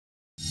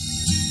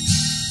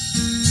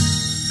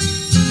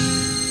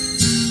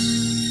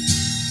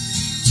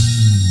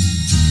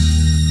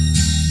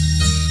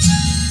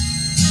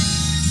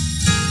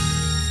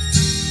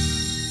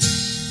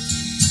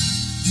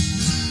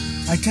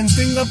can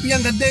bring up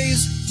younger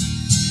days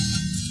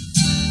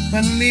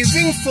when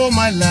living for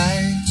my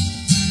life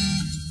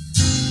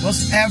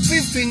was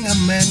everything a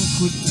man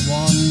could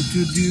want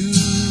to do.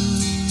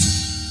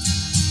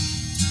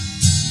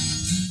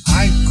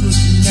 I could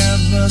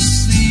never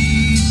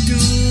see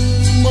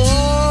tomorrow,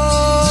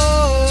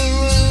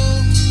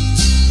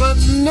 but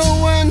no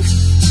one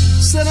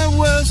said a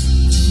word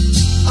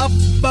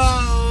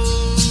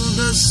about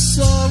the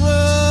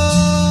sorrow.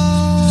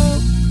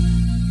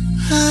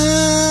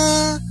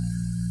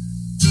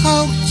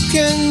 How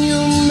can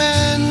you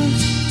mend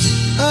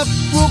a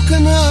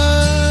broken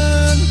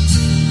heart?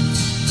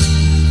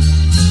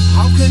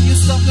 How can you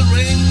stop the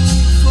rain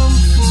from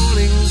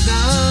falling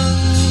down?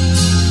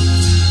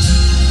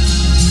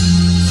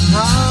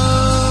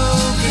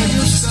 How can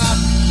you stop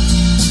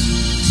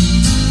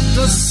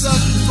the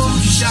sun from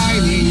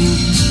shining?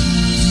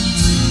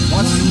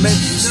 What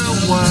makes the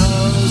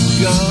world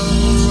go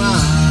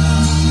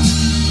round?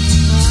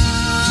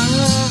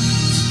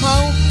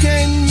 How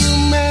can you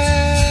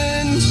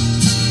mend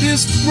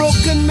this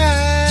broken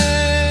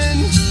man?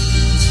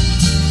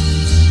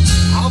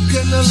 How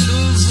can a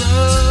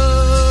loser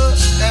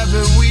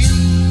ever win?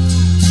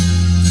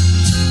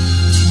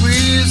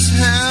 Please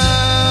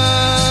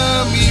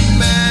help me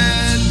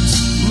mend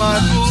my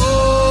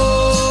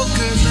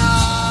broken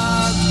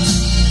heart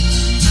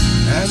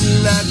and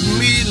let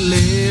me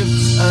live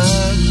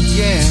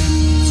again.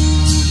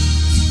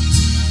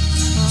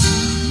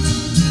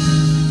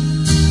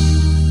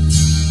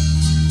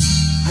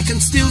 I can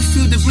still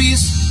feel the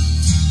breeze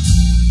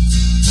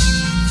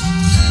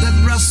that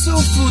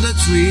rustle through the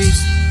trees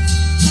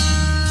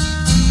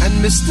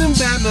and miss the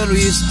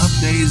memories of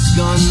days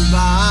gone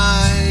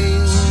by.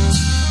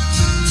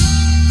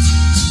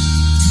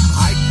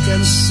 I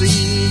can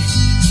see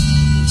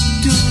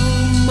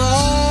tomorrow,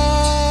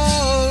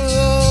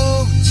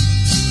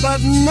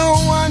 but no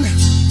one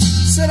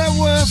said a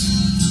word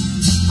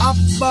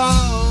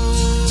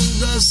about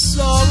the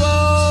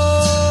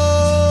sorrow.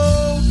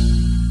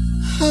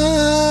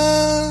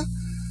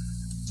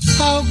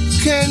 How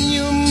can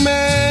you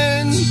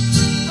mend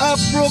a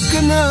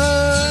broken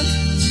heart?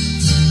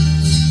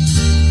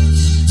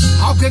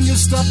 How can you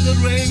stop the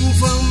rain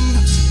from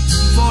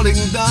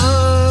falling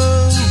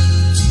down?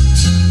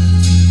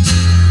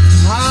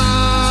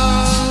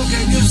 How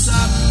can you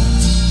stop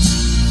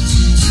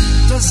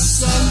the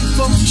sun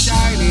from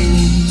shining?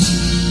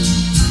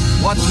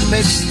 What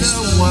makes the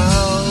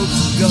world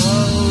go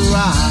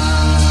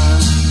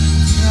round?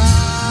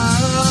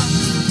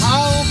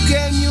 How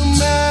can you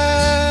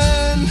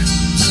mend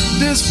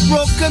this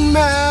broken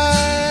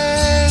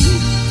man?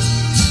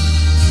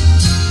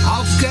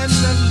 How can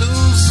a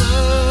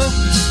loser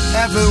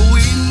ever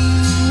win?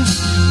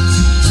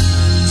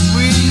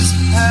 Please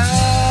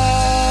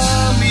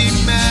help me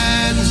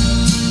mend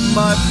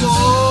my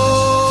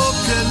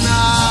broken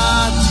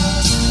heart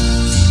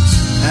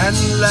and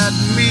let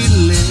me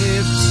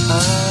live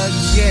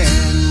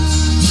again.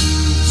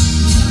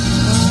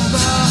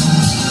 Da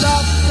da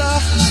da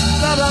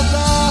da da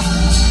da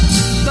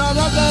da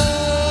da da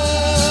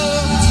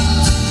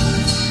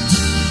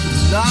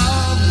da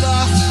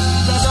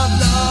da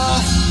da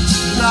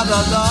da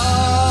da da.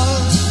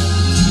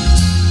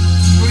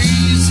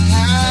 Please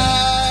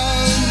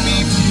help me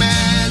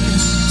mend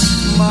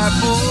my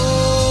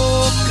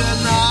broken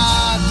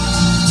heart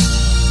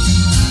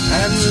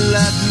and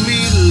let me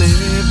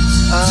live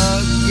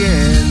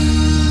again.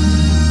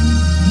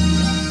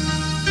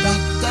 Da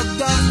da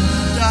da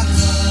da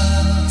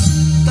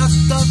da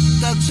da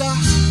da da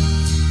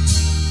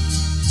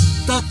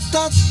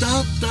da da da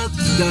da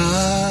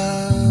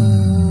da.